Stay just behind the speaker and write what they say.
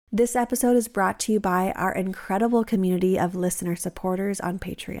This episode is brought to you by our incredible community of listener supporters on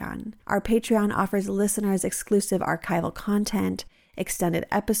Patreon. Our Patreon offers listeners exclusive archival content, extended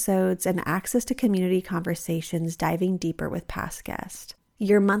episodes, and access to community conversations diving deeper with past guests.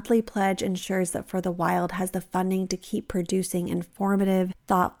 Your monthly pledge ensures that For the Wild has the funding to keep producing informative,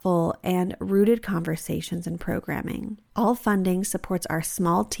 thoughtful, and rooted conversations and programming. All funding supports our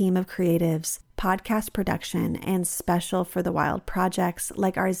small team of creatives, podcast production, and special For the Wild projects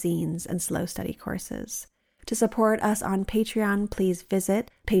like our zines and slow study courses. To support us on Patreon, please visit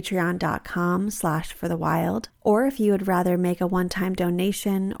patreon.com/forthewild. Or if you would rather make a one-time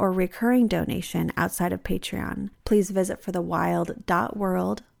donation or recurring donation outside of Patreon, please visit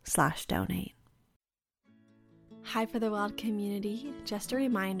forthewild.world/donate. Hi For the Wild community, just a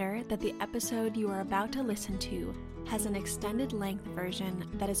reminder that the episode you are about to listen to has an extended length version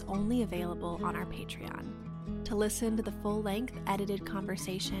that is only available on our Patreon. To listen to the full-length edited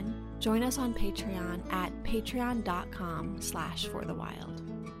conversation, join us on Patreon at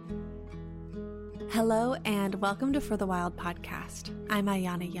patreon.com/forthewild. Hello and welcome to For the Wild podcast. I'm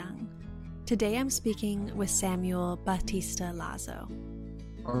Ayana Young. Today I'm speaking with Samuel BAUTISTA LAZO.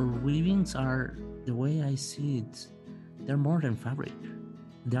 Our weavings are, the way I see it, they're more than fabric.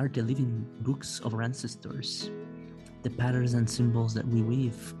 They are the living books of our ancestors. The patterns and symbols that we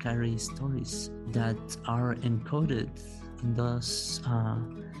weave carry stories that are encoded in those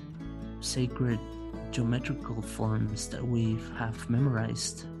sacred geometrical forms that we have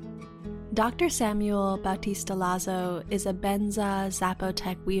memorized. Dr. Samuel BAUTISTA LAZO is a Benza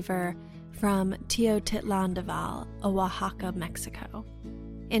Zapotec weaver from Teotitlan de Val, Oaxaca, Mexico.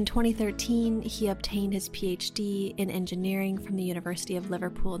 In 2013, he obtained his PhD in engineering from the University of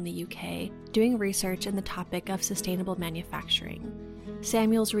Liverpool in the UK, doing research in the topic of sustainable manufacturing.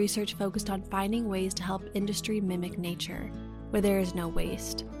 Samuel's research focused on finding ways to help industry mimic nature, where there is no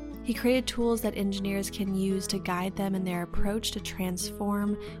waste. He created tools that engineers can use to guide them in their approach to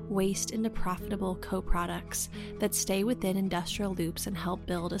transform waste into profitable co-products that stay within industrial loops and help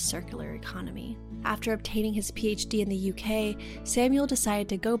build a circular economy. After obtaining his PhD in the UK, Samuel decided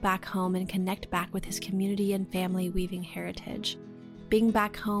to go back home and connect back with his community and family weaving heritage. Being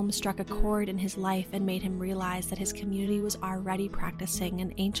back home struck a chord in his life and made him realize that his community was already practicing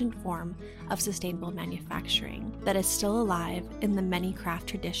an ancient form of sustainable manufacturing that is still alive in the many craft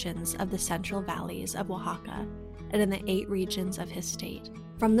traditions of the central valleys of Oaxaca and in the 8 regions of his state.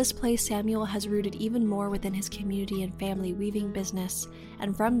 From this place, Samuel has rooted even more within his community and family weaving business,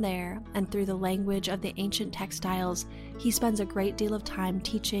 and from there, and through the language of the ancient textiles, he spends a great deal of time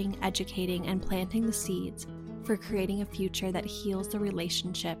teaching, educating, and planting the seeds for creating a future that heals the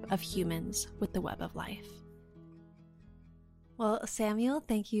relationship of humans with the web of life. Well, Samuel,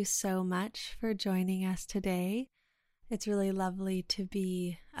 thank you so much for joining us today. It's really lovely to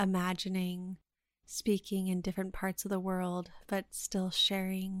be imagining speaking in different parts of the world, but still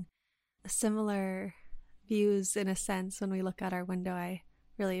sharing similar views in a sense. When we look out our window, I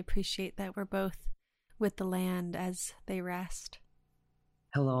really appreciate that we're both with the land as they rest.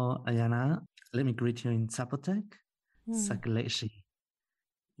 Hello, Ayana. Let me greet you in Zapotec, Sakleshi,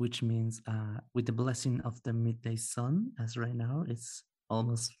 which means with the blessing of the midday sun, as right now it's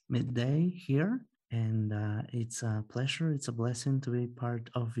almost midday here. And it's a pleasure, it's a blessing to be part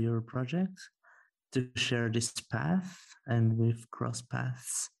of your project, to share this path, and we've crossed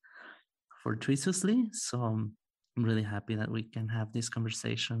paths fortuitously. So I'm really happy that we can have this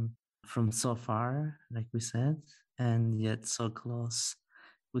conversation from so far, like we said, and yet so close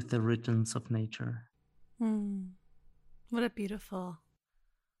with the rhythms of nature. What a beautiful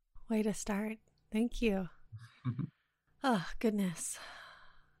way to start. Thank you. Oh, goodness.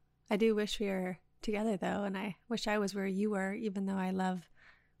 I do wish we were together, though, and I wish I was where you were, even though I love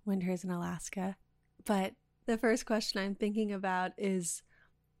winters in Alaska. But the first question I'm thinking about is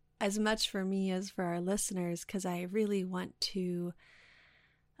as much for me as for our listeners, because I really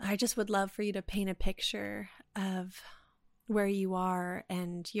I just would love for you to paint a picture of where you are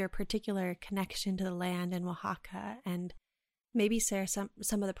and your particular connection to the land in Oaxaca, and maybe share some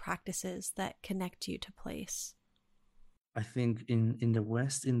of the practices that connect you to place. I think in the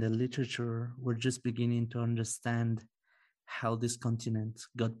West, in the literature, we're just beginning to understand how this continent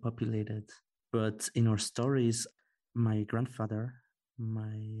got populated. But in our stories, my grandfather,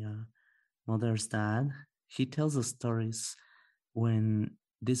 my mother's dad, he tells us stories when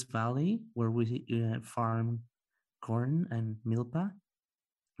this valley where we farm corn and milpa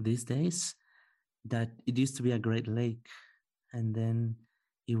these days, that it used to be a great lake, and then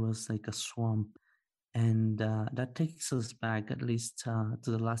it was like a swamp. And that takes us back at least to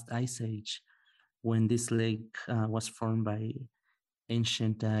the last ice age, when this lake was formed by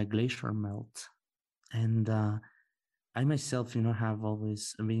ancient glacier melt. And I myself, have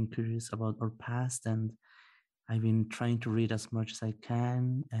always been curious about our past, and I've been trying to read as much as I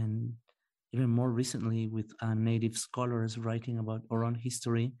can, and even more recently with native scholars writing about our own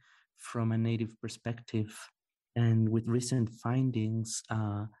history from a native perspective. And with recent findings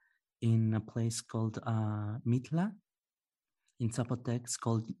in a place called Mitla, in Zapotec, it's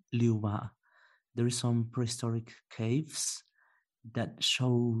called Liuba. There is some prehistoric caves that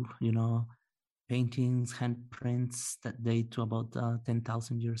show, paintings, handprints that date to about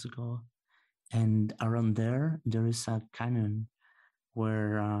 10,000 years ago. And around there is a canyon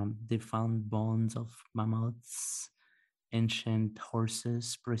where they found bones of mammoths, ancient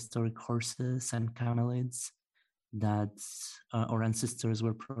horses, prehistoric horses, and camelids that our ancestors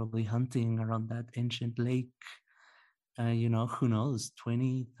were probably hunting around that ancient lake. Who knows,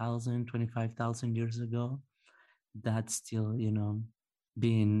 20,000, 25,000 years ago. That's still,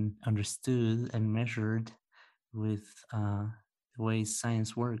 being understood and measured with the way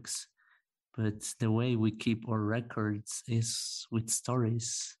science works. But the way we keep our records is with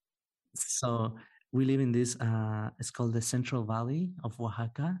stories. So we live in this, it's called the Central Valley of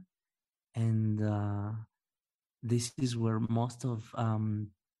Oaxaca. And this is where most of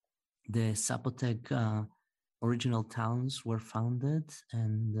the Zapotec original towns were founded.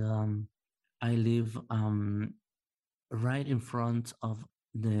 And I live right in front of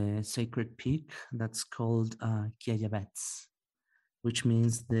the sacred peak that's called Quiayabets, which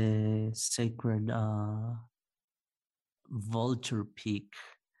means the sacred vulture peak.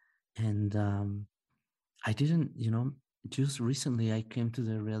 And I didn't, just recently I came to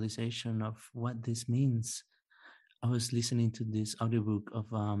the realization of what this means. I was listening to this audiobook of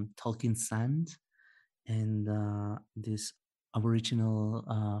Tolkien Sand, and this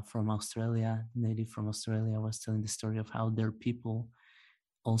Aboriginal from Australia, native from Australia, was telling the story of how their people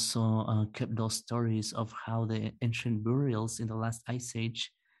also kept those stories of how the ancient burials in the last ice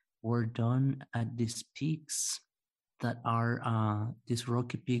age were done at these peaks that are these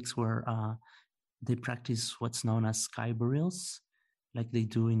rocky peaks where they practice what's known as sky burials, like they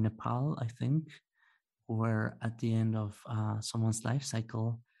do in Nepal, I think, where at the end of someone's life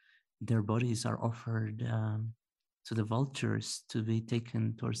cycle, their bodies are offered to the vultures to be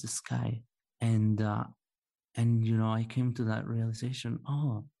taken towards the sky. And I came to that realization,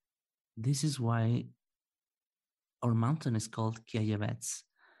 oh, this is why our mountain is called Quiayabets,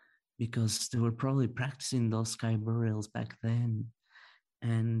 because they were probably practicing those sky burials back then.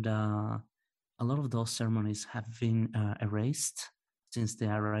 And a lot of those ceremonies have been erased since the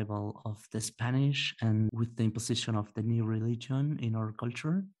arrival of the Spanish and with the imposition of the new religion in our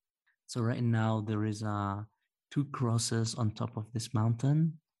culture. So right now there is two crosses on top of this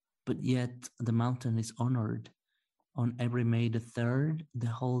mountain, but yet the mountain is honored. On every May the 3rd, the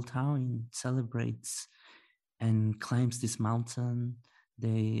whole town celebrates and climbs this mountain.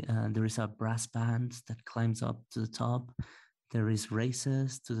 There is a brass band that climbs up to the top. There is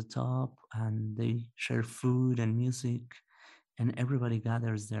races to the top, and they share food and music, and everybody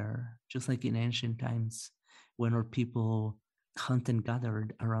gathers there, just like in ancient times when our people hunt and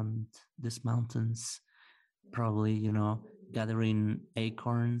gathered around these mountains, probably, gathering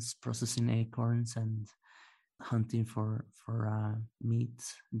acorns, processing acorns, and hunting for meat,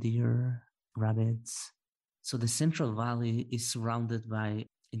 deer, rabbits. So the Central Valley is surrounded by,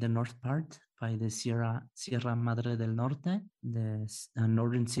 in the north part, by the Sierra Madre del Norte, the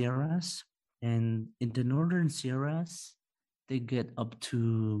northern Sierras. And in the northern Sierras, they get up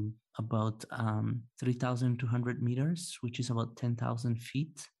to about 3,200 meters, which is about 10,000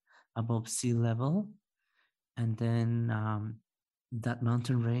 feet above sea level. And then that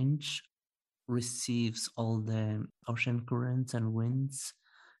mountain range receives all the ocean currents and winds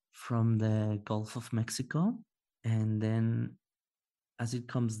from the Gulf of Mexico. And then as it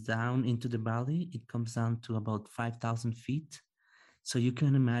comes down into the valley, it comes down to about 5,000 feet. So you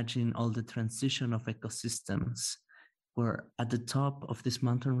can imagine all the transition of ecosystems, where at the top of this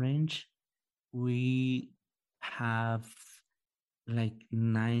mountain range, we have like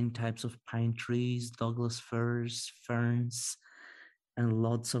 9 types of pine trees, Douglas firs, ferns, and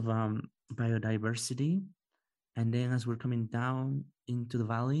lots of biodiversity. And then as we're coming down into the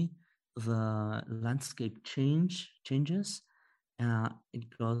valley, the landscape changes.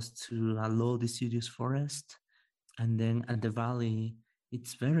 It goes to a low deciduous forest. And then at the valley,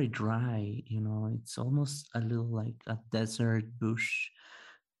 it's very dry, it's almost a little like a desert bush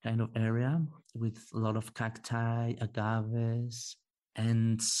kind of area with a lot of cacti, agaves.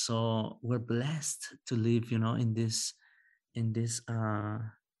 And so we're blessed to live, in this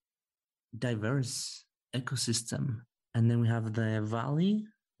diverse ecosystem. And then we have the valley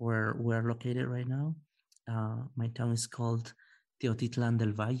where we're located right now. My town is called Teotitlan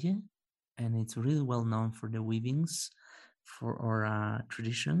del Valle, and it's really well known for the weavings, for our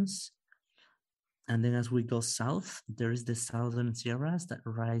traditions. And then as we go south, there is the southern sierras that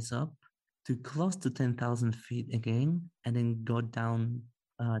rise up to close to 10,000 feet again, and then go down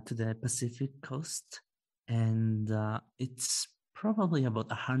to the Pacific coast. And it's probably about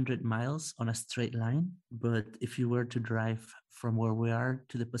 100 miles on a straight line. But if you were to drive from where we are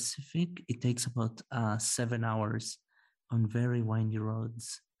to the Pacific, it takes about 7 hours on very windy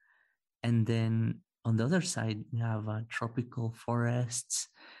roads. And then on the other side, we have tropical forests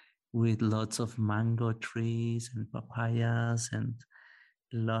with lots of mango trees and papayas and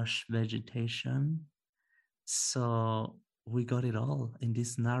lush vegetation. So we got it all in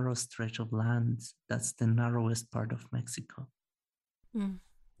this narrow stretch of land. That's the narrowest part of Mexico.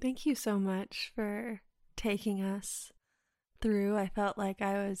 Thank you so much for taking us through. I felt like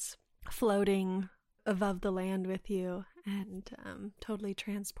I was floating above the land with you and totally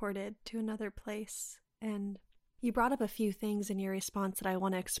transported to another place. And you brought up a few things in your response that I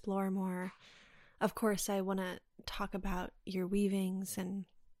want to explore more. Of course, I want to talk about your weavings and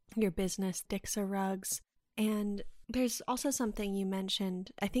your business, Dixa Rugs. And there's also something you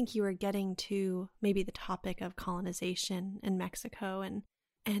mentioned. I think you were getting to maybe the topic of colonization in Mexico.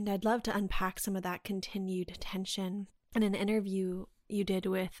 And I'd love to unpack some of that continued tension. In an interview you did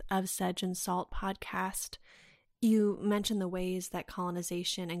with Of Sedge and Salt podcast, you mentioned the ways that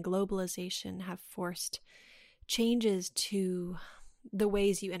colonization and globalization have forced changes to the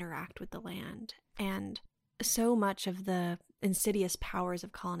ways you interact with the land. And so much of the insidious powers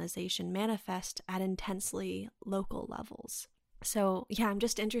of colonization manifest at intensely local levels. So, yeah, I'm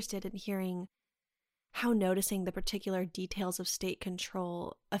just interested in hearing how noticing the particular details of state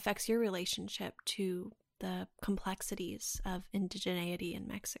control affects your relationship to the complexities of indigeneity in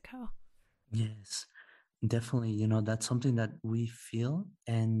Mexico. Yes, definitely. That's something that we feel,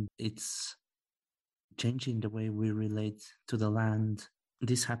 and it's changing the way we relate to the land.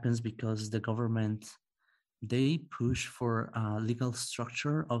 This happens because the government, they push for a legal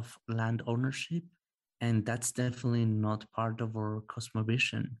structure of land ownership, and that's definitely not part of our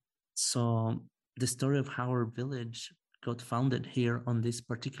cosmovision. So the story of how our village got founded here on this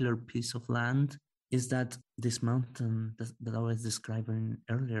particular piece of land is that this mountain that I was describing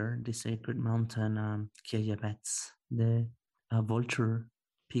earlier, the sacred mountain, Kiayabets, the vulture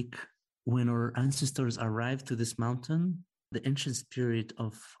peak, when our ancestors arrived to this mountain, the ancient spirit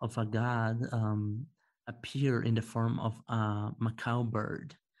of a god appeared in the form of a macaw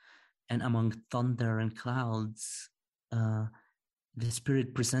bird. And among thunder and clouds, the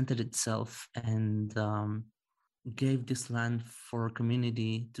spirit presented itself and gave this land for a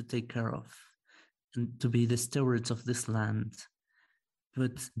community to take care of and to be the stewards of this land.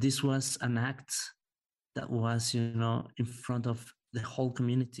 But this was an act that was, in front of the whole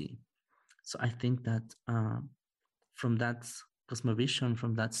community. So I think that from that cosmovision,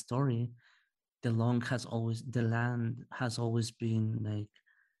 from that story, the land has always been like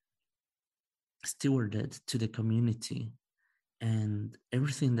stewarded to the community, and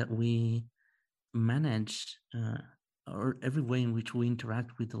everything that we manage or every way in which we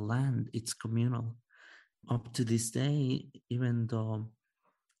interact with the land, it's communal. Up to this day, even though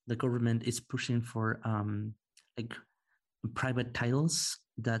the government is pushing for like private titles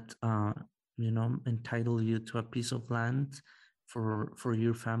that entitle you to a piece of land for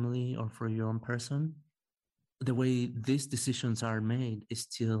your family or for your own person, the way these decisions are made is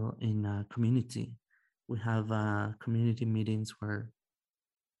still in a community. We have community meetings where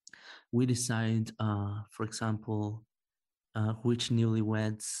we decide, for example, which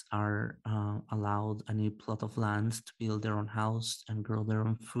newlyweds are allowed a new plot of land to build their own house and grow their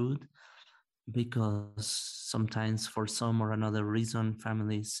own food, because sometimes for some or another reason,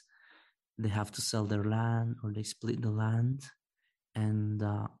 families, they have to sell their land or they split the land, and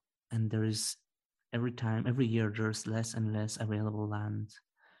there is every year there's less and less available land,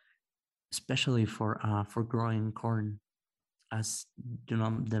 especially for growing corn, as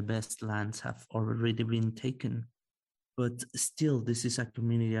the best lands have already been taken. But still, this is a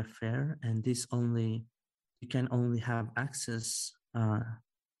community affair, and you can only have access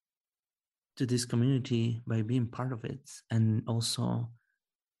to this community by being part of it, and also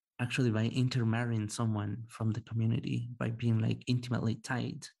actually by intermarrying someone from the community, by being like intimately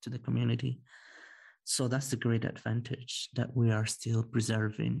tied to the community. So that's the great advantage that we are still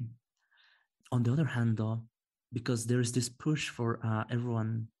preserving. On the other hand, though, because there is this push for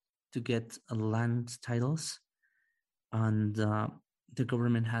everyone to get land titles, and the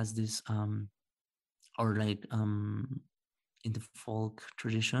government has this Or like in the folk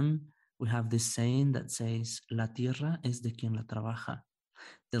tradition, we have this saying that says, La tierra es de quien la trabaja.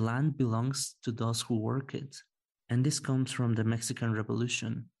 The land belongs to those who work it. And this comes from the Mexican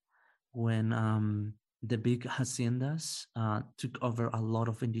Revolution, when the big haciendas took over a lot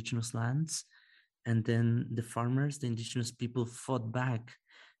of indigenous lands. And then the farmers, the indigenous people, fought back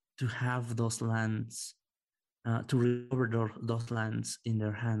to have those lands, to recover those lands in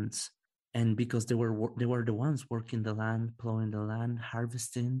their hands. And because they were the ones working the land, plowing the land,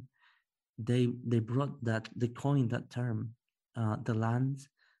 harvesting, they brought that, they coined that term, the land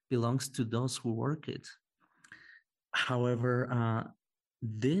belongs to those who work it. However,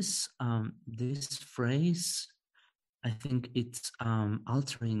 this phrase, I think it's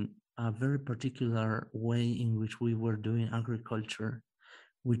altering a very particular way in which we were doing agriculture,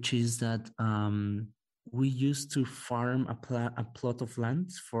 which is that we used to farm a plot of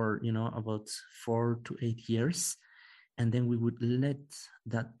land for about 4 to 8 years, and then we would let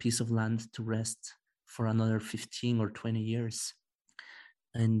that piece of land to rest for another 15 or 20 years.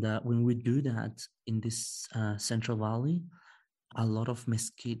 And when we do that in this Central Valley, a lot of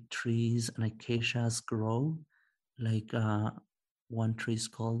mesquite trees and acacias grow. Like one tree is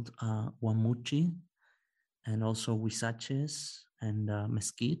called Wamuchi, and also huizaches and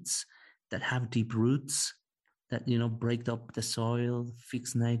mesquites that have deep roots that break up the soil,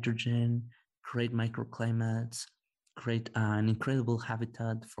 fix nitrogen, create microclimates, create an incredible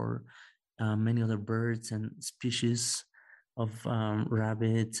habitat for many other birds and species of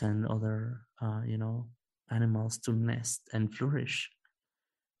rabbits and other animals to nest and flourish.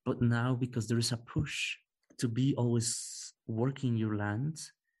 But now, because there is a push to be always working your land,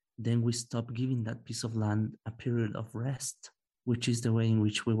 then we stop giving that piece of land a period of rest, which is the way in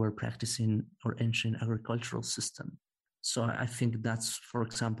which we were practicing our ancient agricultural system. So I think that's, for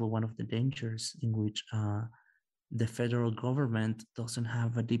example, one of the dangers in which the federal government doesn't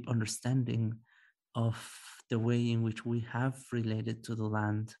have a deep understanding of the way in which we have related to the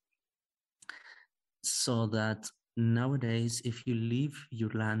land. So that nowadays, if you leave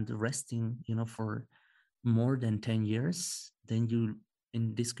your land resting, for more than 10 years, then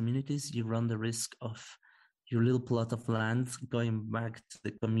in these communities, you run the risk of your little plot of land going back to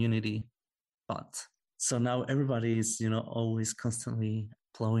the community pot. So now everybody is, always constantly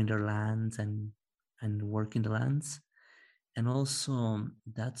plowing their lands and working the lands. And also,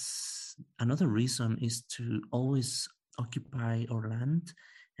 that's another reason, is to always occupy our land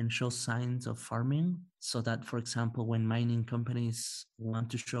and show signs of farming, so that, for example, when mining companies want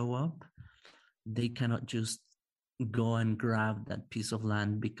to show up, they cannot just go and grab that piece of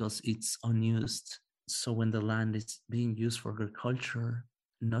land because it's unused. So when the land is being used for agriculture,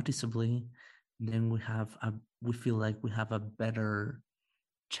 noticeably, then we feel like we have a better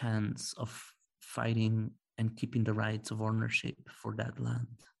chance of fighting and keeping the rights of ownership for that land.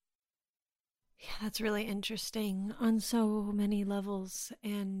 Yeah, that's really interesting on so many levels.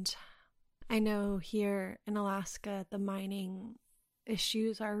 And I know here in Alaska, the mining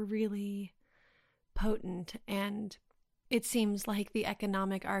issues are really potent, and it seems like the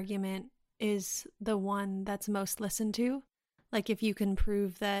economic argument is the one that's most listened to. Like, if you can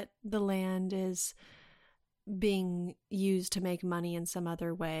prove that the land is being used to make money in some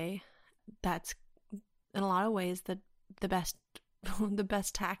other way, that's in a lot of ways the best the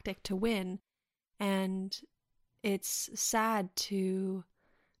best tactic to win. And it's sad to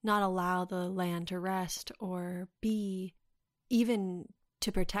not allow the land to rest, or be even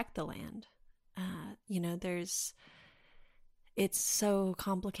to protect the land. It's so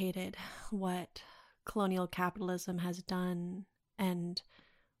complicated what colonial capitalism has done, and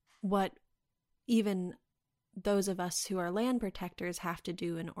what even those of us who are land protectors have to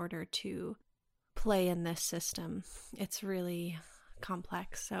do in order to play in this system. It's really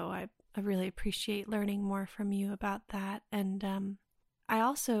complex. So I really appreciate learning more from you about that. And I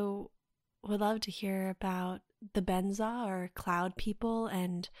also would love to hear about the Benza, or cloud people,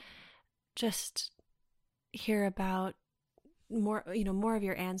 and just hear about more of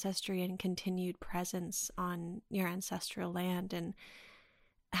your ancestry and continued presence on your ancestral land, and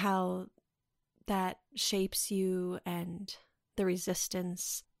how that shapes you, and the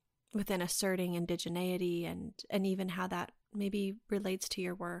resistance within asserting indigeneity, and even how that maybe relates to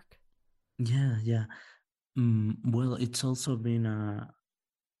your work. Yeah. Well, it's also been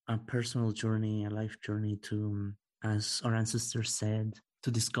a personal journey, a life journey to, as our ancestors said,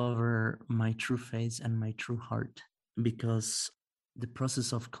 to discover my true face and my true heart. Because the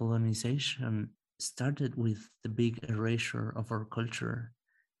process of colonization started with the big erasure of our culture.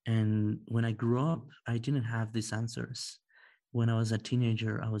 And when I grew up, I didn't have these answers. When I was a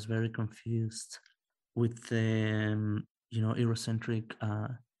teenager, I was very confused. with the Eurocentric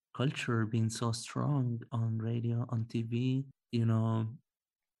culture being so strong on radio, on TV,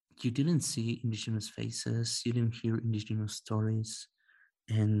 you didn't see indigenous faces, you didn't hear indigenous stories,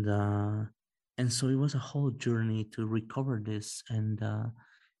 and so it was a whole journey to recover this and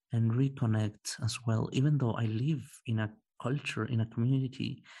reconnect as well. Even though I live in a culture, in a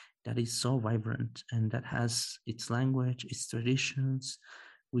community that is so vibrant and that has its language, its traditions,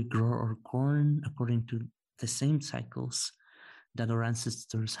 we grow our corn according to the same cycles that our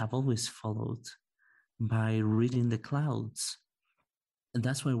ancestors have always followed by reading the clouds. And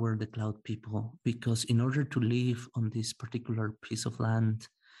that's why we're the cloud people, because in order to live on this particular piece of land,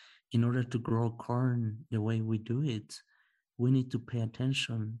 in order to grow corn the way we do it, we need to pay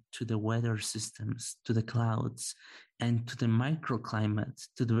attention to the weather systems, to the clouds, and to the microclimate,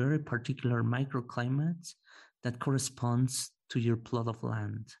 to the very particular microclimate that corresponds to your plot of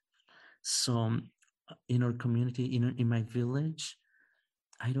land. So in our community, in my village,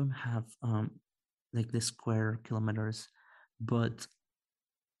 I don't have like the square kilometers, but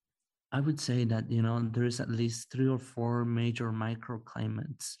I would say that, there is at least 3 or 4 major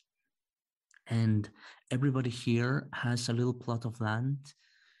microclimates. And everybody here has a little plot of land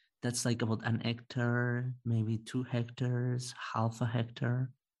that's like about an hectare, maybe 2 hectares, half a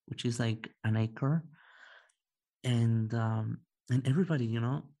hectare, which is like an acre. And everybody,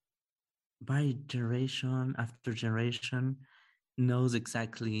 by generation after generation, knows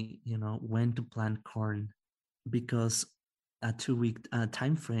exactly, when to plant corn, because a 2-week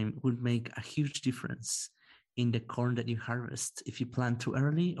time frame would make a huge difference in the corn that you harvest if you plant too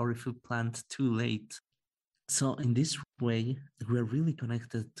early or if you plant too late. So in this way, we're really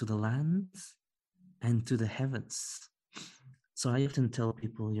connected to the land and to the heavens. So I often tell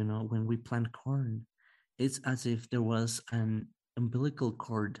people, when we plant corn, it's as if there was an umbilical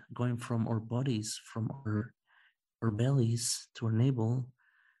cord going from our bodies, from our bellies to our navel,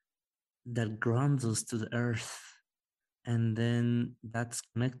 that grounds us to the earth. And then that's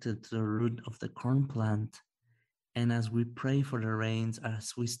connected to the root of the corn plant. And as we pray for the rains,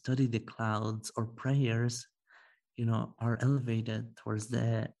 as we study the clouds, our prayers, are elevated towards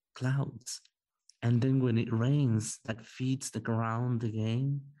the clouds. And then when it rains, that feeds the ground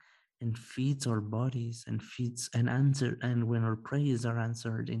again and feeds our bodies and feeds and answer. And when our prayers are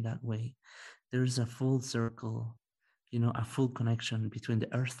answered in that way, there's a full circle, a full connection between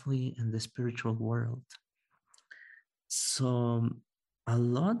the earthly and the spiritual world. So a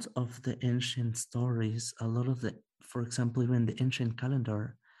lot of the ancient stories, for example, even the ancient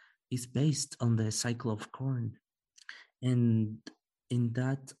calendar is based on the cycle of corn. And in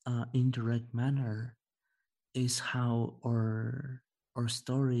that indirect manner is how our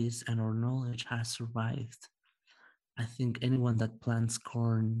stories and our knowledge has survived. I think anyone that plants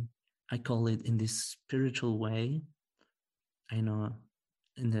corn, I call it in this spiritual way. I know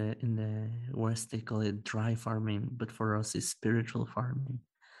in the West they call it dry farming, but for us it's spiritual farming.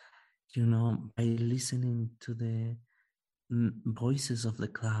 By listening to the voices of the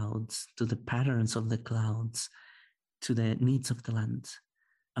clouds, to the patterns of the clouds, to the needs of the land,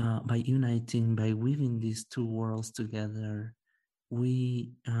 by uniting, by weaving these 2 worlds together,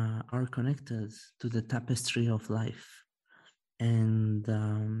 we are connected to the tapestry of life. And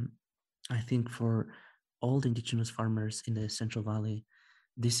I think for all the indigenous farmers in the Central Valley,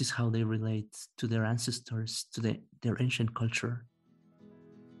 this is how they relate to their ancestors, to their ancient culture.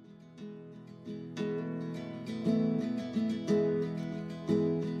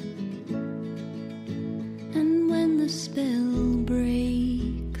 And when the spell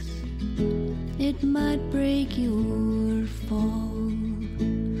breaks, it might break your fall,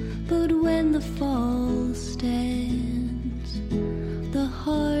 but when the fall stands, the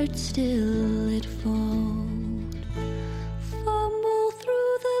heart still it falls. Fumble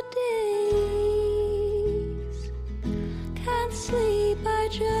through the days, can't sleep, I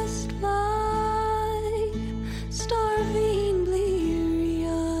just lie, starving, bleary-eyed,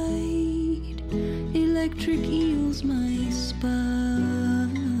 electric eels my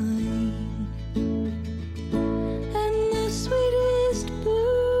spine, and the sweetest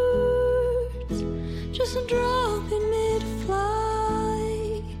birds just drop in mid-flight,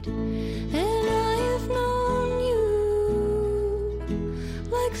 and I have known you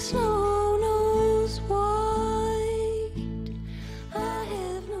like snow knows white. I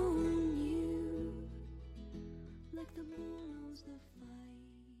have known you like the bull knows the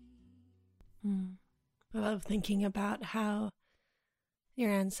fight. I love thinking about how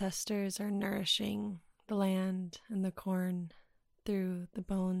your ancestors are nourishing the land and the corn through the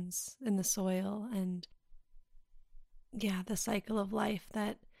bones in the soil, and the cycle of life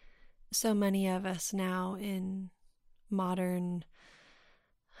that so many of us now in modern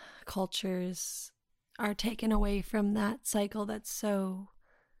cultures are taken away from that cycle that's so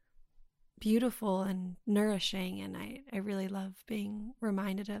beautiful and nourishing. And I really love being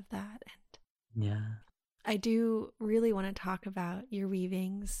reminded of that. And Yeah. I do really want to talk about your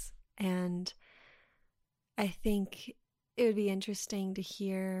weavings. And I think it would be interesting to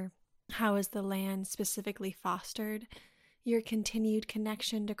hear how has the land specifically fostered your continued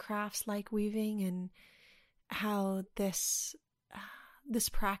connection to crafts like weaving, and how this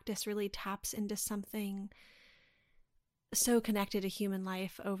practice really taps into something so connected to human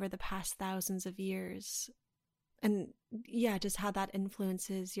life over the past thousands of years. And yeah, just how that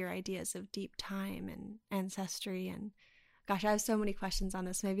influences your ideas of deep time and ancestry. And gosh, I have so many questions on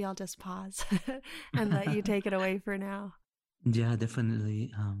this. Maybe I'll just pause and let you take it away for now. Yeah,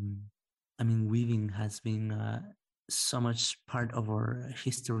 definitely. I mean, weaving has been so much part of our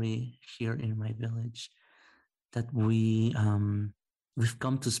history here in my village that we've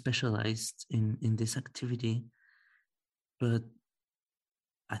come to specialize in this activity. But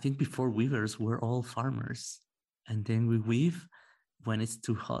I think before weavers, we're all farmers, and then we weave when it's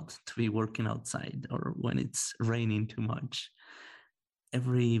too hot to be working outside or when it's raining too much.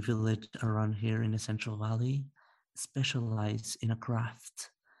 Every village around here in the Central Valley specialize in a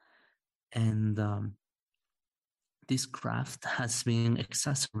craft, and this craft has been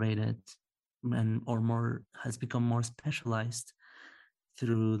exacerbated and or more has become more specialized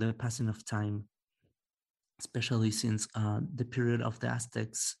through the passing of time, especially since the period of the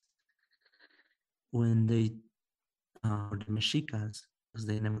Aztecs, when they or the Mexicas, because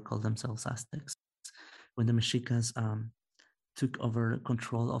they never called themselves Aztecs, when the Mexicas took over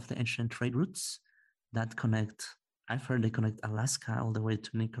control of the ancient trade routes that connect, I've heard they connect Alaska all the way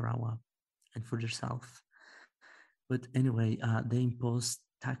to Nicaragua and further south. But anyway, they imposed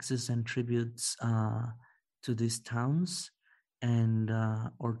taxes and tributes to these towns, and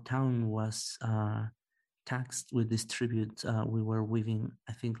our town was taxed with this tribute. We were weaving,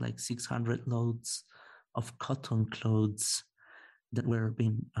 I think, like 600 loads of cotton clothes that were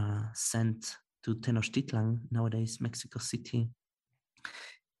being sent to Tenochtitlan, nowadays Mexico City.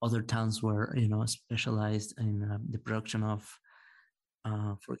 Other towns were, specialized in the production of,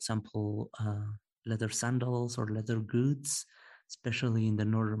 for example, leather sandals or leather goods, especially in the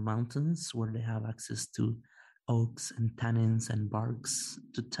northern mountains where they have access to oaks and tannins and barks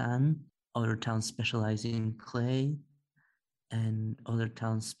to tan. Other towns specialize in clay, and other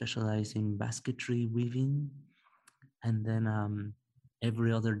towns specialize in basketry weaving. And then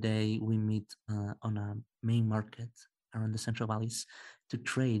every other day we meet on a main market around the Central Valleys to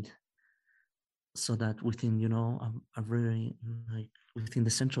trade, so that within a very within the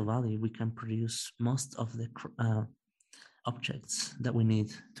Central Valley we can produce most of the objects that we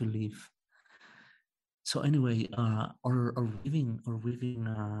need to live. So anyway, our weaving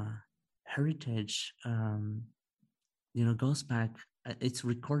heritage goes back. It's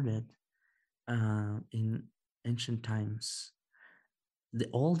recorded in ancient times. The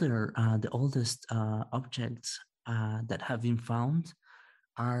oldest objects that have been found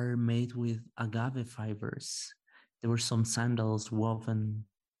are made with agave fibers. There were some sandals woven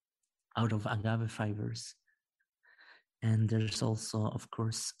out of agave fibers. And there's also, of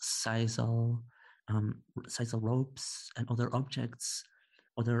course, sisal ropes and other objects,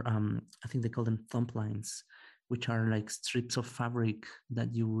 I think they call them thumb lines, which are like strips of fabric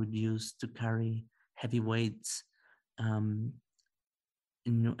that you would use to carry heavy weights,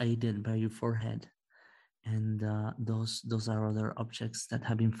 aided by your forehead. And those are other objects that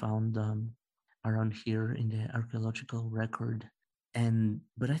have been found around here in the archaeological record.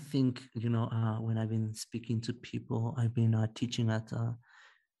 But I think when I've been speaking to people, I've been teaching at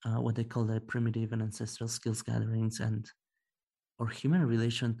what they call the primitive and ancestral skills gatherings, and our human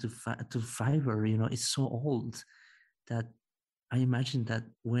relation to fiber, is so old that I imagine that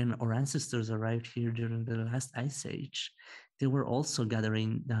when our ancestors arrived here during the last ice age, they were also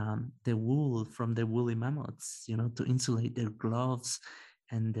gathering the wool from the woolly mammoths, to insulate their gloves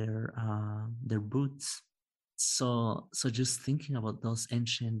and their boots. So just thinking about those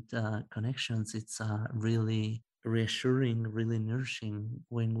ancient connections, it's really reassuring, really nourishing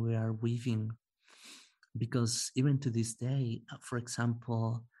when we are weaving. Because even to this day, for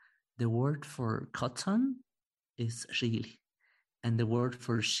example, the word for cotton is shil, and the word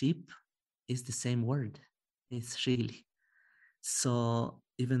for sheep is the same word, it's shil. So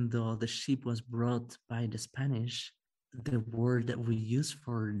even though the sheep was brought by the Spanish, the word that we use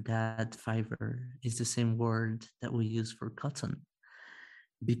for that fiber is the same word that we use for cotton,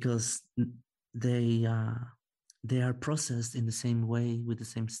 because they they are processed in the same way with the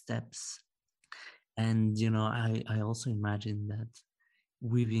same steps. And I also imagine that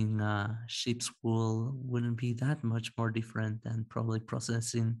weaving sheep's wool wouldn't be that much more different than probably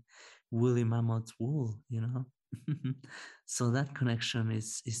processing woolly mammoth wool. So that connection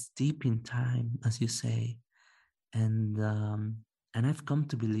is deep in time, as you say. And I've come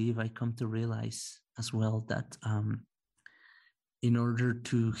to realize as well that in order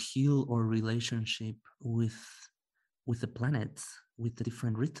to heal our relationship with the planet, with the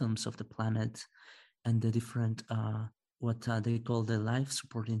different rhythms of the planet, and the different what they call the life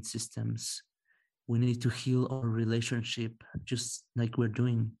supporting systems, we need to heal our relationship just like we're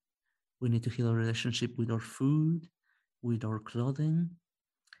doing. We need to heal our relationship with our food, with our clothing,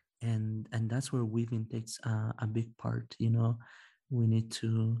 and that's where weaving takes a big part. We need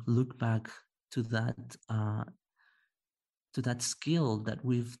to look back to that skill that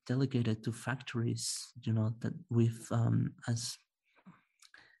we've delegated to factories, that we've as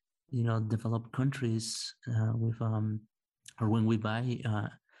developed countries, or when we buy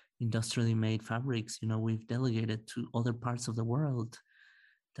industrially made fabrics, we've delegated to other parts of the world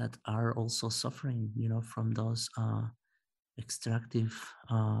that are also suffering, from those extractive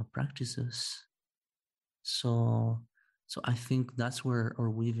practices. So I think that's where our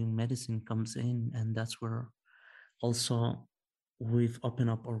weaving medicine comes in, and that's where also we've opened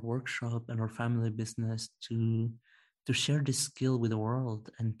up our workshop and our family business to share this skill with the world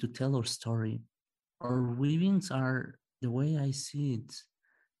and to tell our story. Our weavings are, the way I see it,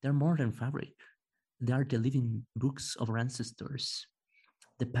 they're more than fabric. They are the living books of our ancestors.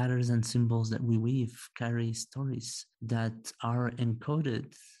 The patterns and symbols that we weave carry stories that are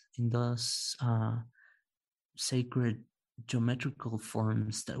encoded in those sacred geometrical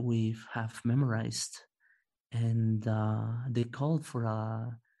forms that we have memorized. And they called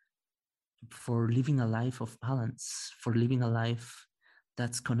for living a life of balance, for living a life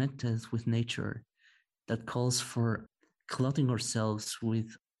that's connected with nature, that calls for clothing ourselves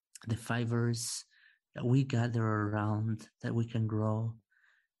with the fibers that we gather around, that we can grow,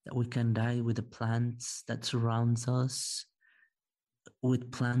 that we can dye with the plants that surrounds us,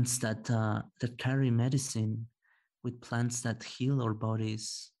 with plants that carry medicine, with plants that heal our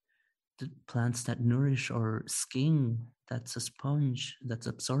bodies, the plants that nourish our skin, that's a sponge that's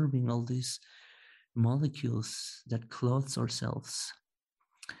absorbing all these molecules, that clothes ourselves,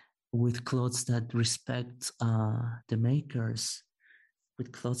 with clothes that respect the makers,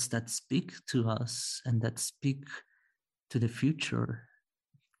 with clothes that speak to us and that speak to the future,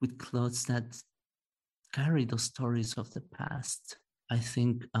 with clothes that carry those stories of the past. I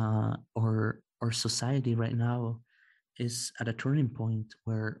think our society right now is at a turning point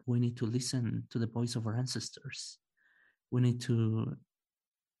where we need to listen to the voice of our ancestors. We need to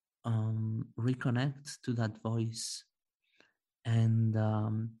reconnect to that voice. And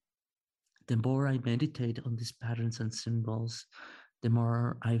the more I meditate on these patterns and symbols, the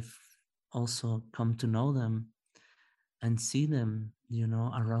more I've also come to know them and see them,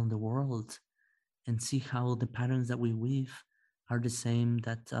 around the world, and see how the patterns that we weave are the same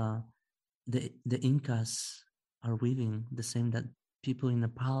that the Incas are weaving, the same that people in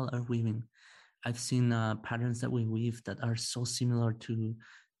Nepal are weaving. I've seen patterns that we weave that are so similar to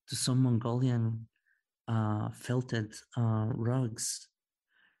some Mongolian felted rugs,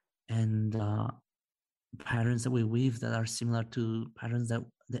 and patterns that we weave that are similar to patterns that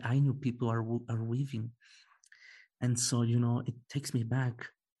the Ainu people are weaving. And so, it takes me back,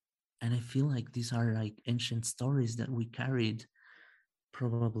 and I feel like these are like ancient stories that we carried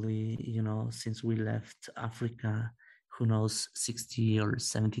probably, since we left Africa, who knows, 60 or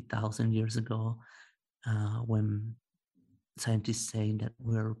 70,000 years ago, when scientists say that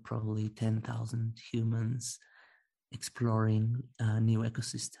we're probably 10,000 humans exploring new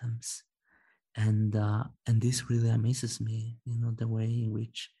ecosystems. And this really amazes me, the way in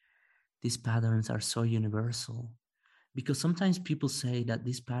which these patterns are so universal. Because sometimes people say that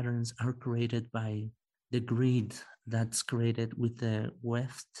these patterns are created by the grid that's created with the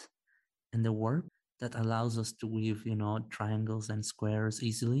weft and the warp that allows us to weave, triangles and squares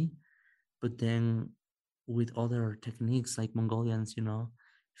easily. But then with other techniques like Mongolians,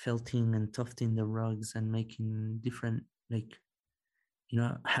 felting and tufting the rugs and making different,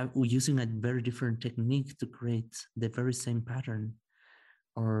 using a very different technique to create the very same pattern.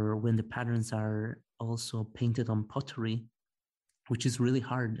 Or when the patterns are also painted on pottery, which is really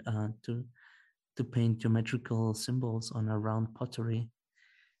hard to paint geometrical symbols on a round pottery,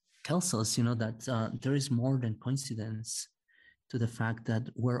 tells us, that there is more than coincidence to the fact that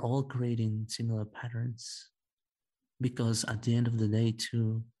we're all creating similar patterns. Because at the end of the day,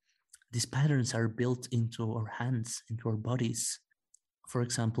 too, these patterns are built into our hands, into our bodies. For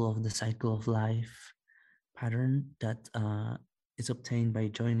example, of the cycle of life pattern that is obtained by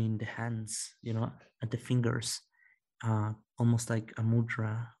joining the hands, at the fingers, almost like a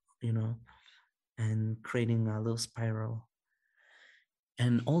mudra, and creating a little spiral.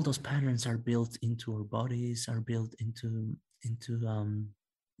 And all those patterns are built into our bodies, are built into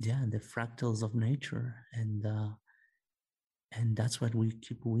the fractals of nature, and that's what we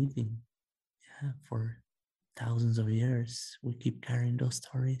keep weaving. Yeah, for thousands of years, we keep carrying those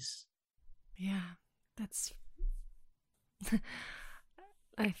stories. Yeah, that's.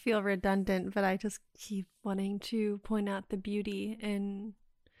 I feel redundant, but I just keep wanting to point out the beauty in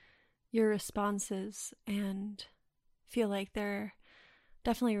your responses and feel like they're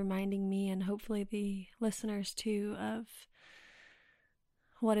definitely reminding me and hopefully the listeners too of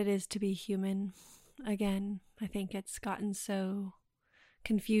what it is to be human. Again, I think it's gotten so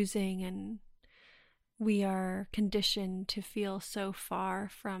confusing and we are conditioned to feel so far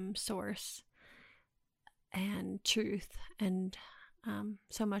from source and truth, and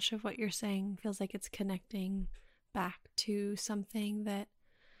so much of what you're saying feels like it's connecting back to something that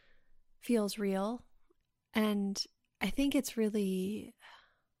feels real. And I think it's really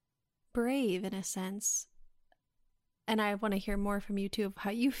brave in a sense, and I want to hear more from you too of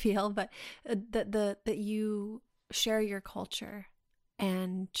how you feel, but that you share your culture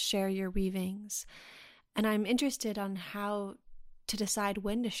and share your weavings. And I'm interested on how to decide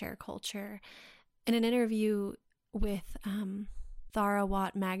when to share culture. In an interview with Thara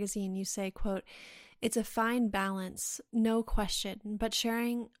Watt magazine, you say, quote, "It's a fine balance, no question, but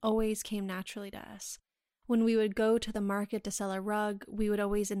sharing always came naturally to us. When we would go to the market to sell a rug, we would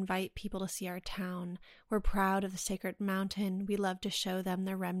always invite people to see our town. We're proud of the sacred mountain. We love to show them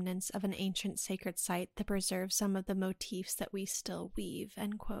the remnants of an ancient sacred site that preserves some of the motifs that we still weave,"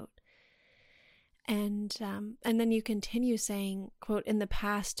 end quote. And then you continue saying, quote, "In the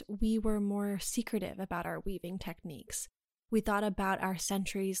past, we were more secretive about our weaving techniques. We thought about our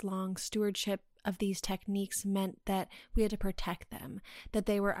centuries-long stewardship of these techniques meant that we had to protect them, that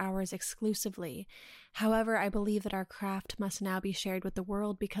they were ours exclusively. However, I believe that our craft must now be shared with the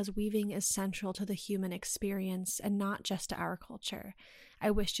world because weaving is central to the human experience and not just to our culture.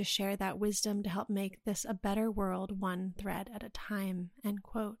 I wish to share that wisdom to help make this a better world, one thread at a time," end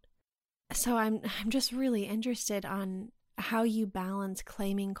quote. So I'm just really interested on how you balance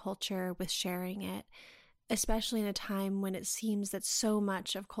claiming culture with sharing it, especially in a time when it seems that so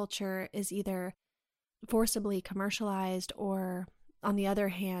much of culture is either forcibly commercialized or, on the other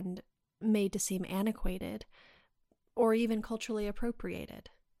hand, made to seem antiquated or even culturally appropriated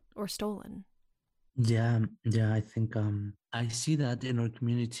or stolen. Yeah, I think I see that in our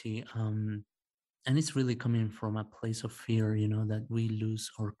community, and it's really coming from a place of fear, that we lose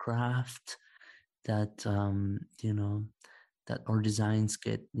our craft, that that our designs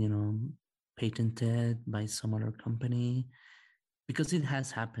get patented by some other company, because it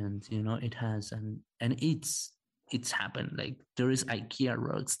has happened. It has, and it's happened. Like, there is IKEA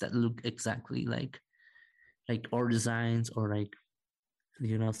rugs that look exactly like our designs, or like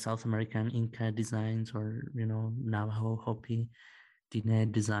South American Inca designs, or Navajo Hopi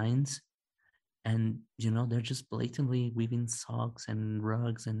Diné designs, and they're just blatantly weaving socks and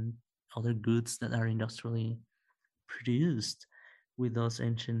rugs and other goods that are industrially produced with those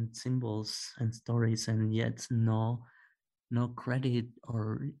ancient symbols and stories, and yet no credit,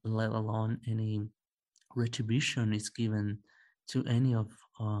 or let alone any retribution, is given to any of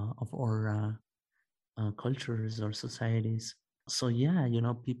our cultures or societies. So yeah,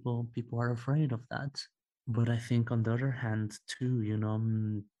 people are afraid of that. But I think on the other hand too,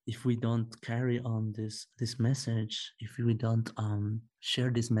 if we don't carry on this message, if we don't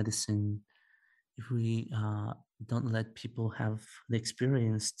share this medicine, if we don't let people have the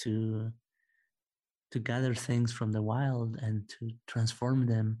experience to gather things from the wild and to transform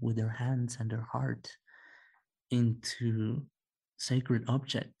them with their hands and their heart into sacred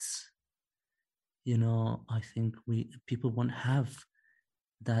objects, I think people won't have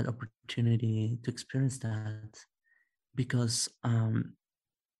that opportunity to experience that, because I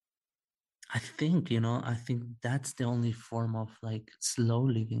think that's the only form of like slow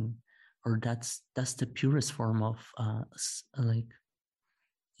living, or that's the purest form of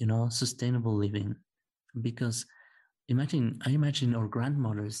sustainable living. Because I imagine our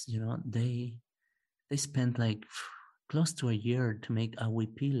grandmothers, they spent like close to a year to make a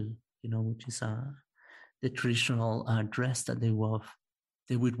huipil, which is the traditional dress that they wove.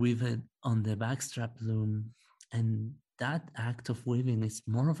 They would weave it on the backstrap loom, and that act of weaving is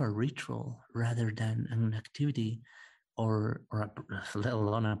more of a ritual rather than an activity or let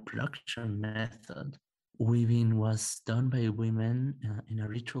alone a production method. Weaving was done by women in a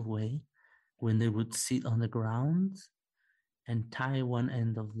ritual way when they would sit on the ground and tie one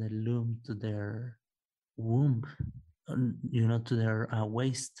end of the loom to their womb, to their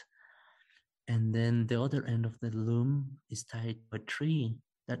waist. And then the other end of the loom is tied to a tree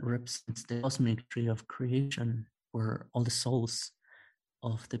that represents the cosmic tree of creation, where all the souls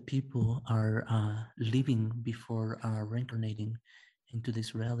of the people are living before reincarnating into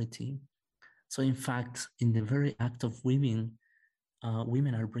this reality. So, in fact, in the very act of weaving,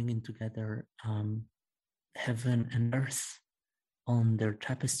 women are bringing together heaven and earth on their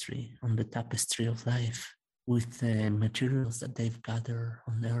tapestry, on the tapestry of life, with the materials that they've gathered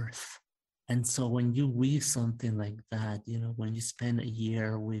on the earth. And so when you weave something like that, when you spend a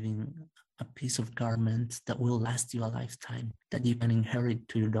year weaving a piece of garment that will last you a lifetime, that you can inherit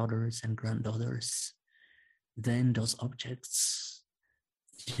to your daughters and granddaughters, then those objects,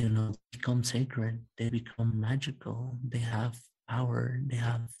 become sacred. They become magical. They have power. They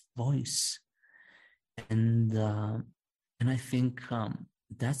have voice. And I think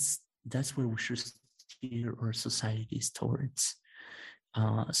that's where we should steer our societies towards.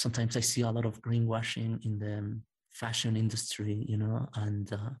 Sometimes I see a lot of greenwashing in the fashion industry,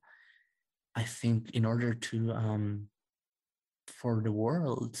 and I think in order to for the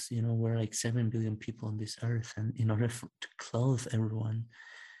world, we're like 7 billion people on this earth, and in order to clothe everyone,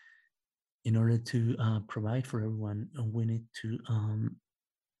 in order to provide for everyone, we need to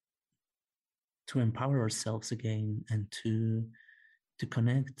empower ourselves again and to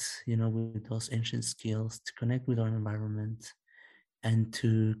connect, with those ancient skills, to connect with our environment, and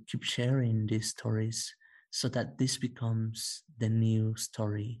to keep sharing these stories so that this becomes the new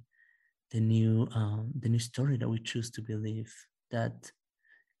story, the new story that we choose to believe, that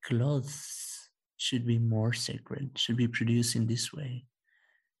clothes should be more sacred, should be produced in this way,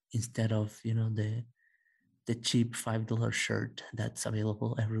 instead of, the cheap $5 shirt that's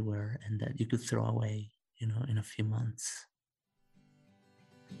available everywhere and that you could throw away, in a few months.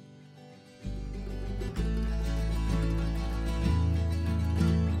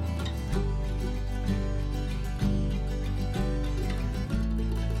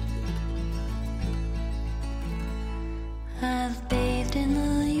 I've bathed in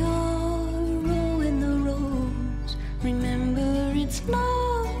the yarrow in the rose. Remember, it's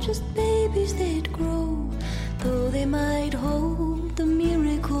not just babies that grow, though they might hold the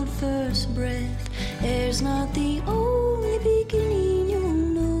miracle first breath. Air's not the only beginning you'll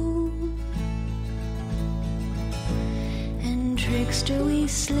know. And trickster, we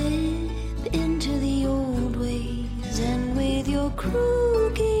slip into the old ways, and with your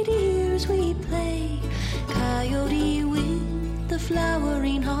crooked ears we play coyote with the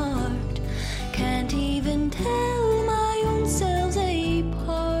flowering heart. Can't even tell my own selves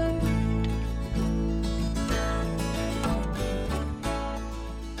apart.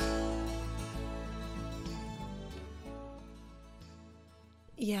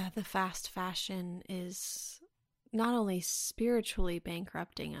 Yeah, the fast fashion is not only spiritually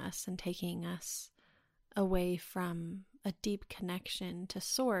bankrupting us and taking us away from a deep connection to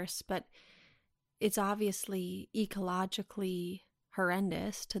source, but it's obviously ecologically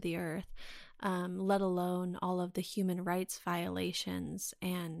horrendous to the earth, let alone all of the human rights violations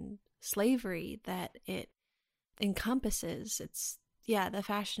and slavery that it encompasses. The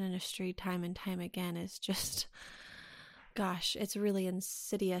fashion industry time and time again is just, gosh, it's really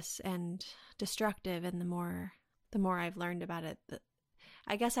insidious and destructive. And the more I've learned about it,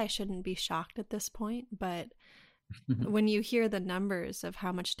 I guess I shouldn't be shocked at this point, but when you hear the numbers of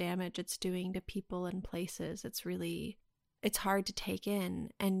how much damage it's doing to people and places, it's hard to take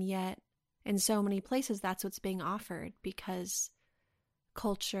in. And yet, in so many places, that's what's being offered, because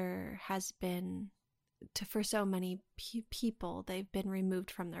culture has been, for so many people, they've been removed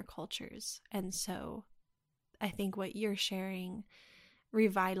from their cultures. And so I think what you're sharing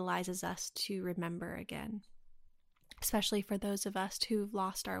revitalizes us to remember again, especially for those of us who've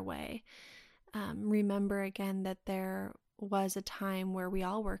lost our way. Remember again that there was a time where we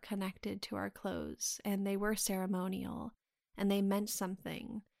all were connected to our clothes, and they were ceremonial, and they meant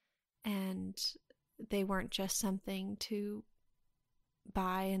something, and they weren't just something to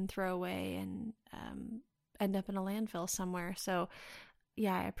buy and throw away and end up in a landfill somewhere. So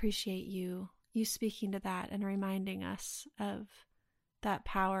yeah, I appreciate you speaking to that and reminding us of that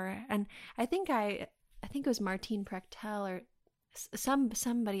power. And I think it was Martine Prechtel or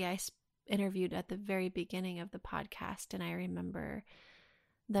somebody I interviewed at the very beginning of the podcast, and I remember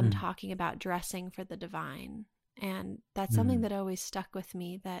them talking about dressing for the divine, and that's something that always stuck with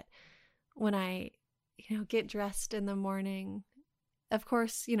me, that when I get dressed in the morning. Of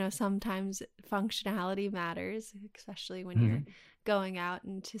course, sometimes functionality matters, especially when you're going out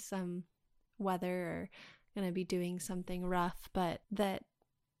into some weather or going to be doing something rough, but that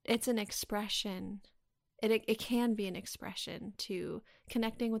it's an expression. It can be an expression to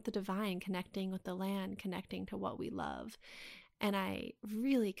connecting with the divine, connecting with the land, connecting to what we love. And I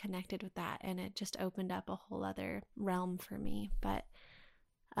really connected with that, and it just opened up a whole other realm for me. But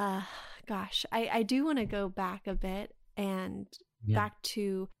gosh, I do want to go back a bit and back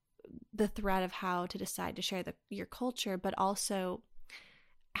to the thread of how to decide to share your culture, but also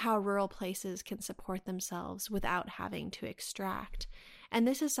how rural places can support themselves without having to extract. And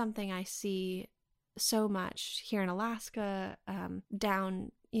this is something I see so much here in Alaska,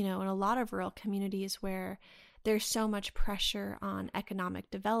 down, in a lot of rural communities where there's so much pressure on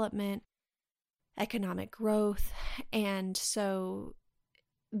economic development, economic growth. And so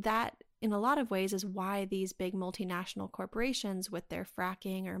that, in a lot of ways, is why these big multinational corporations with their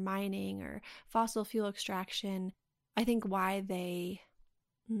fracking or mining or fossil fuel extraction, I think why they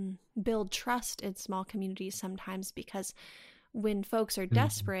build trust in small communities sometimes, because when folks are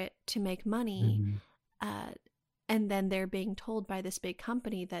desperate to make money, and then they're being told by this big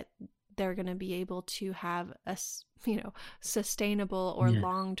company that they're going to be able to have a sustainable or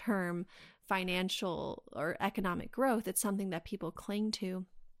long-term financial or economic growth, it's something that people cling to.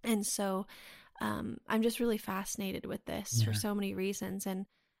 And so I'm just really fascinated with this for so many reasons. And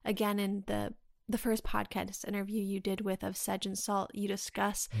again, in the first podcast interview you did with Of Sedge and Salt, you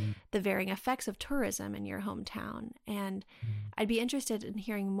discuss the varying effects of tourism in your hometown. And I'd be interested in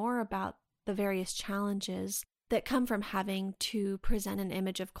hearing more about the various challenges that come from having to present an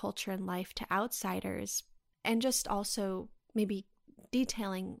image of culture and life to outsiders, and just also maybe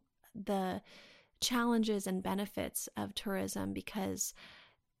detailing the challenges and benefits of tourism, because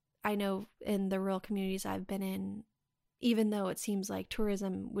I know in the rural communities I've been in, even though it seems like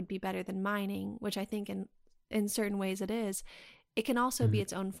tourism would be better than mining, which I think in certain ways it is, it can also be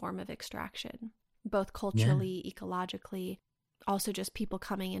its own form of extraction, both culturally, ecologically, also just people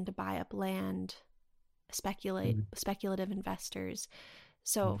coming in to buy up land, speculative investors.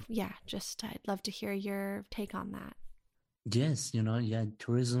 So just I'd love to hear your take on that. Yes,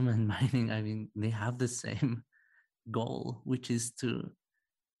 tourism and mining, I mean, they have the same goal, which is to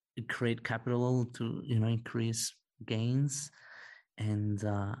create capital, to increase gains. And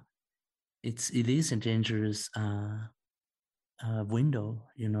it is a dangerous window,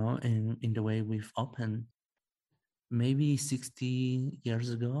 in the way we've opened. Maybe 60 years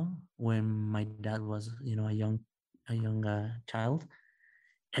ago, when my dad was a young child,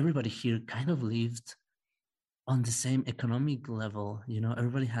 everybody here kind of lived on the same economic level.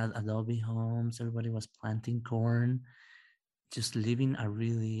 Everybody had adobe homes, everybody was planting corn, just living a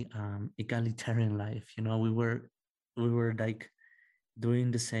really egalitarian life. We were like doing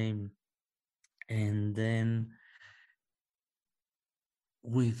the same. And then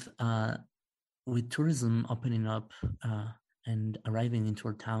with tourism opening up and arriving into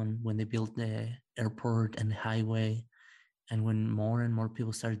our town, when they built the airport and the highway, and when more and more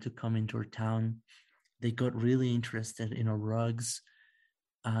people started to come into our town, they got really interested in our rugs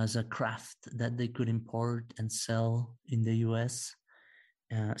as a craft that they could import and sell in the US,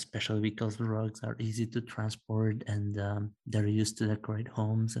 especially because the rugs are easy to transport and they're used to decorate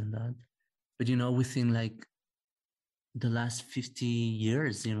homes and that. But within like the last 50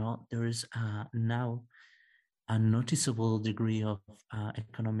 years, there is now a noticeable degree of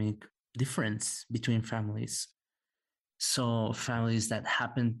economic difference between families. So families that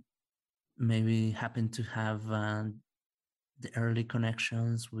happen to have the early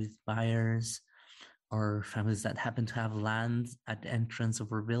connections with buyers, or families that happen to have land at the entrance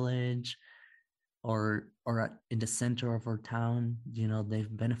of our village, or in the center of our town,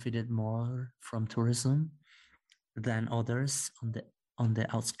 they've benefited more from tourism than others on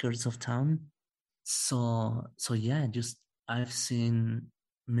the outskirts of town. So just I've seen,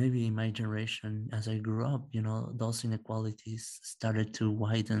 maybe in my generation as I grew up, those inequalities started to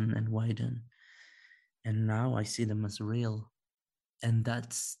widen and widen, and now I see them as real. And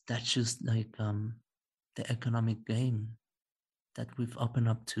that's just like the economic game that we've opened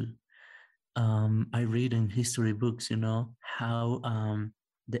up to. I read in history books, how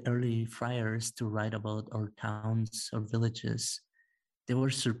the early friars to write about our towns or villages, they were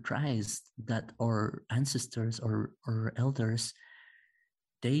surprised that our ancestors or elders,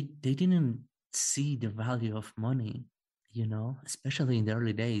 they didn't see the value of money, especially in the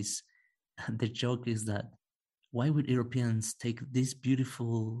early days. The joke is that, why would Europeans take these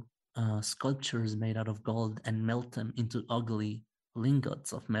beautiful sculptures made out of gold and melt them into ugly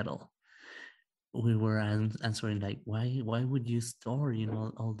lingots of metal? we were answering like, why would you store,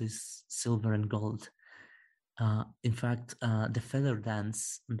 all this silver and gold? In fact, the feather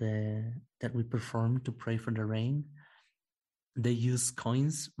dance that we perform to pray for the rain, they use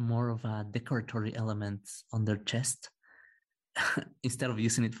coins, more of a decoratory element on their chest. Instead of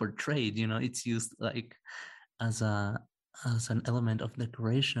using it for trade, it's used like as an element of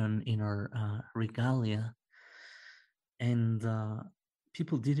decoration in our regalia. And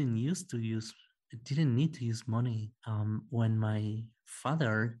people didn't need to use money. When my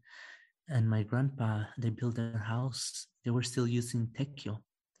father and my grandpa, they built their house, they were still using tequio,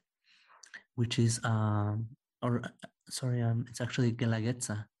 which is it's actually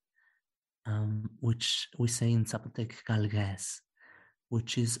guelaguetza, which we say in Zapotec galgues,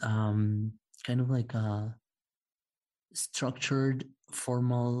 which is kind of like a structured,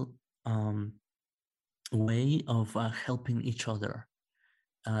 formal way of helping each other.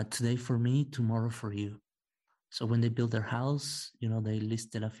 Today for me, tomorrow for you. So when they built their house, they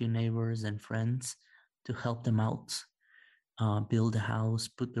listed a few neighbors and friends to help them out, build the house,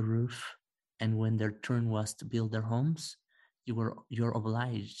 put the roof. And when their turn was to build their homes, you're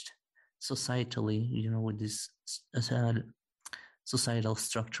obliged societally, with this societal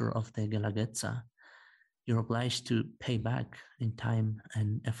structure of the Guelaguetza, you're obliged to pay back in time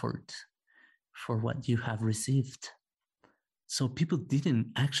and effort for what you have received. So people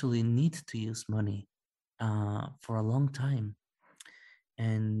didn't actually need to use money for a long time.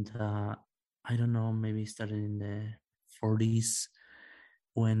 And I don't know, maybe started in the 40s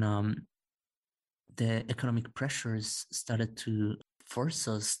when the economic pressures started to force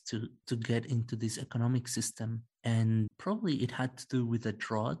us to get into this economic system. And probably it had to do with the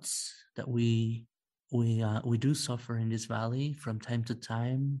droughts that we do suffer in this valley from time to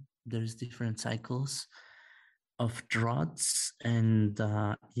time. There's different cycles of droughts, and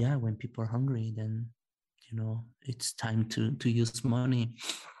when people are hungry, then it's time to use money.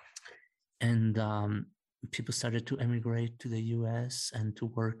 And people started to emigrate to the US and to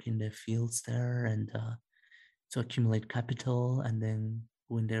work in the fields there and to accumulate capital. And then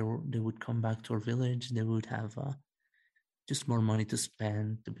when they would come back to our village, they would have just more money to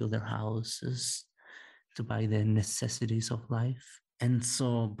spend, to build their houses, to buy the necessities of life. And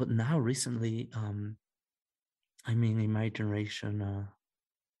so, but now recently, in my generation,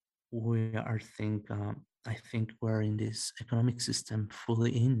 I think we're in this economic system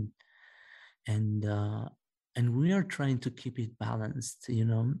fully in, and we are trying to keep it balanced.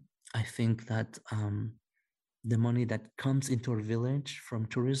 I think that the money that comes into our village from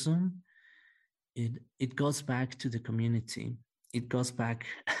tourism, it goes back to the community. It goes back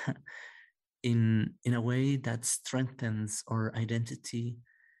in a way that strengthens our identity.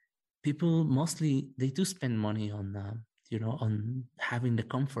 People mostly, they do spend money on on having the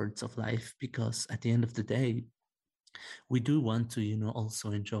comforts of life, because at the end of the day, we do want to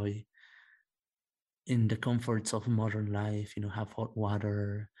also enjoy in the comforts of modern life, have hot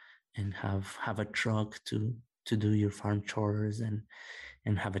water and have a truck to do your farm chores, and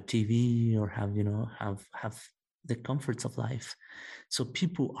have a TV, or have the comforts of life. So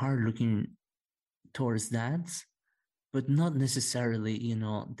people are looking towards that, but not necessarily,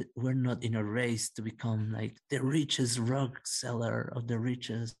 we're not in a race to become like the richest rug seller or the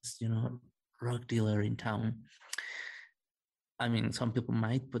richest, rug dealer in town. I mean, some people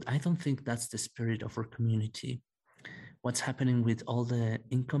might, but I don't think that's the spirit of our community. What's happening with all the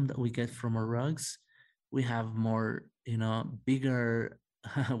income that we get from our rugs, we have more, bigger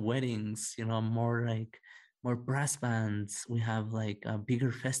weddings, more brass bands. We have like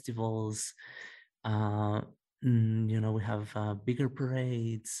bigger festivals. We have bigger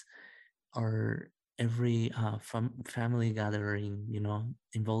parades, or every family gathering,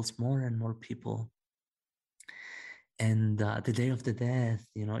 involves more and more people. And the Day of the Death,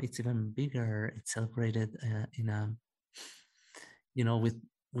 it's even bigger. It's celebrated in a,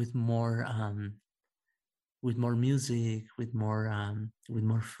 with more music, with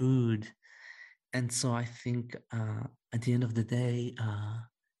more food. And so I think at the end of the day,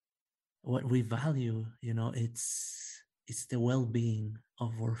 what we value, it's the well-being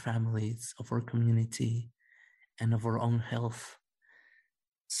of our families, of our community, and of our own health.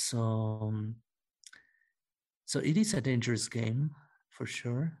 So it is a dangerous game for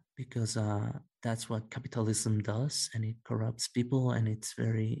sure, because that's what capitalism does, and it corrupts people, and it's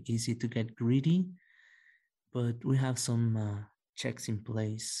very easy to get greedy. But we have some checks in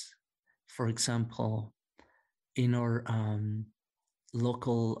place. For example, in our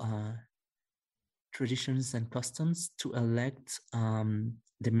local traditions and customs, to elect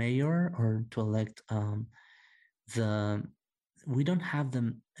the mayor, or to elect we don't have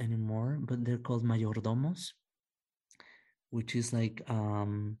them anymore, but they're called mayordomos, which is like a,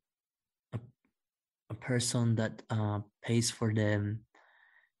 a person that pays for the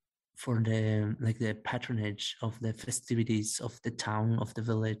like the patronage of the festivities of the town, of the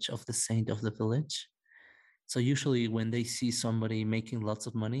village, of the saint of the village. So usually when they see somebody making lots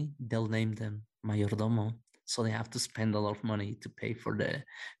of money, they'll name them mayordomo. So they have to spend a lot of money to pay for the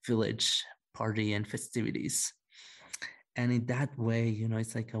village party and festivities. And in that way,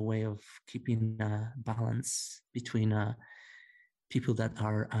 it's like a way of keeping a balance between people that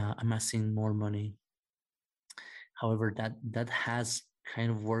are amassing more money. However, that has kind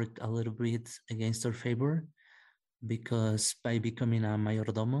of worked a little bit against our favor, because by becoming a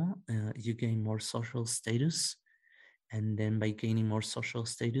mayordomo, you gain more social status. And then by gaining more social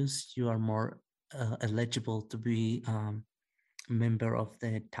status, you are more eligible to be a member of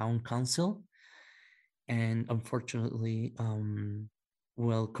the town council. And unfortunately,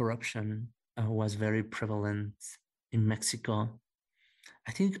 corruption was very prevalent in Mexico.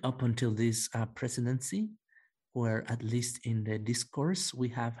 I think up until this presidency, where at least in the discourse, we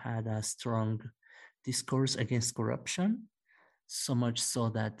have had a strong discourse against corruption, so much so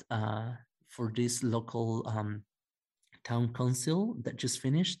that for this local town council that just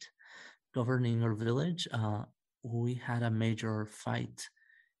finished governing our village, we had a major fight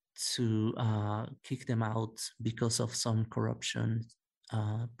to kick them out because of some corruption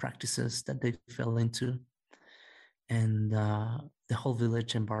practices that they fell into. And the whole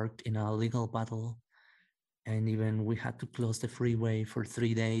village embarked in a legal battle. And even we had to close the freeway for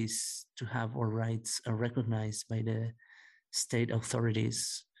 3 days to have our rights recognized by the state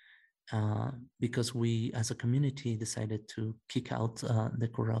authorities, because we as a community decided to kick out the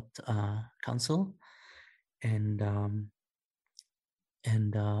corrupt council and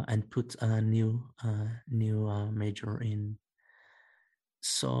put a new major in.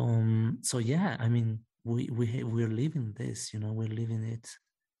 So yeah, I mean, we're living this, we're living it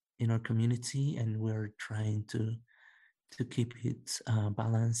in our community, and we're trying to keep it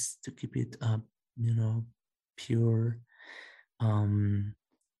balanced, to keep it pure,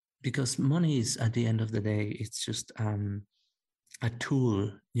 because money is, at the end of the day, it's just a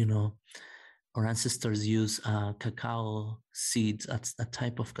tool. Our ancestors use cacao seeds, a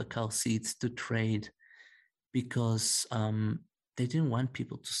type of cacao seeds, to trade, because they didn't want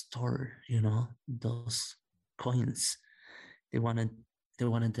people to store those coins. They wanted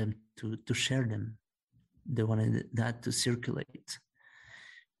them to share them. They wanted that to circulate.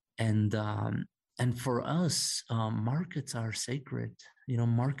 And for us, markets are sacred.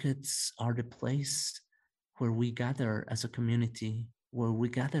 Markets are the place where we gather as a community, where we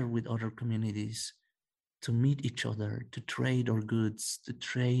gather with other communities to meet each other, to trade our goods, to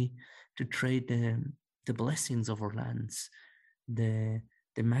trade the blessings of our lands, the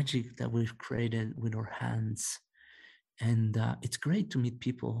magic that we've created with our hands. And it's great to meet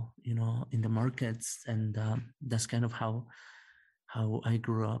people, in the markets. And that's kind of how I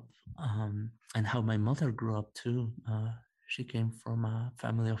grew up, and how my mother grew up too. She came from a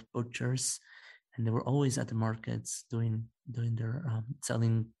family of butchers, and they were always at the markets doing their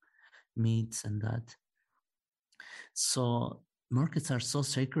selling meats and that. So markets are so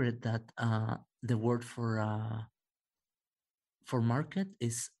sacred that the word for market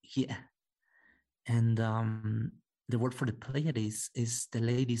is hie, and the word for the Pleiades is the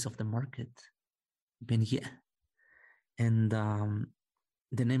ladies of the market, ben hie. And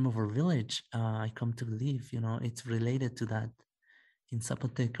the name of our village, I come to believe, it's related to that. In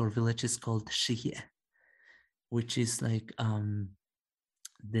Zapotec, our village is called Xihie, which is like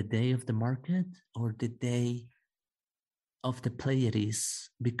the day of the market, or the day of the Pleiades,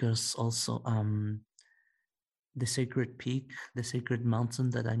 because also the sacred peak, the sacred mountain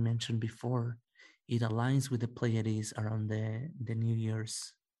that I mentioned before, it aligns with the Pleiades around the New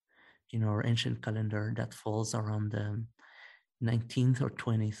Year's in our ancient calendar, that falls around the 19th or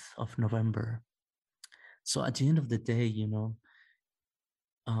 20th of November. So at the end of the day,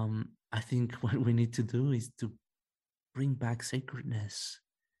 I think what we need to do is to bring back sacredness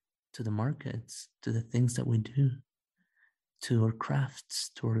to the markets, to the things that we do, to our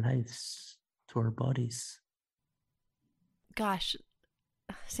crafts, to our lives, to our bodies. Gosh,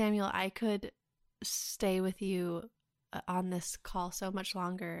 Samuel, I could stay with you on this call so much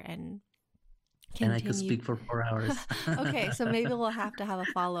longer and continue. And I could speak for 4 hours. Okay, so maybe we'll have to have a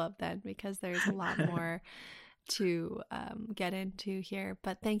follow-up then, because there's a lot more to get into here.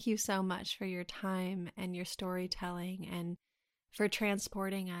 But thank you so much for your time and your storytelling, and for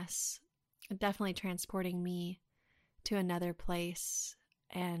transporting us, definitely transporting me to another place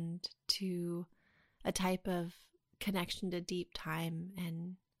and to a type of connection to deep time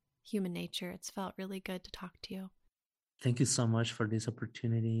and human nature. It's felt really good to talk to you. Thank you so much for this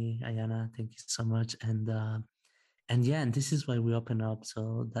opportunity, Ayana. Thank you so much. And this is why we open up,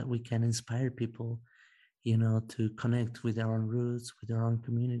 so that we can inspire people, to connect with their own roots, with their own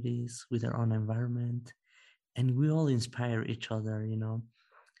communities, with their own environment. And we all inspire each other,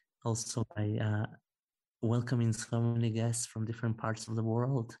 also by welcoming so many guests from different parts of the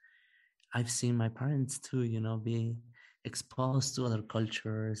world. I've seen my parents too, be exposed to other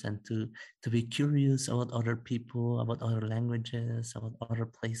cultures and to be curious about other people, about other languages, about other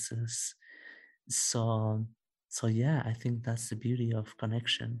places. So yeah, I think that's the beauty of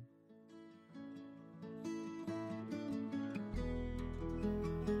connection.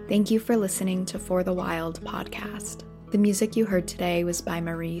 Thank you for listening to For the Wild podcast. The music you heard today was by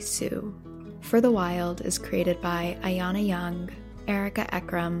Marie Sue. For the Wild is created by Ayana Young, Erica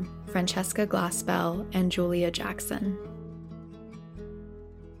Ekram, Francesca Glassbell, and Julia Jackson.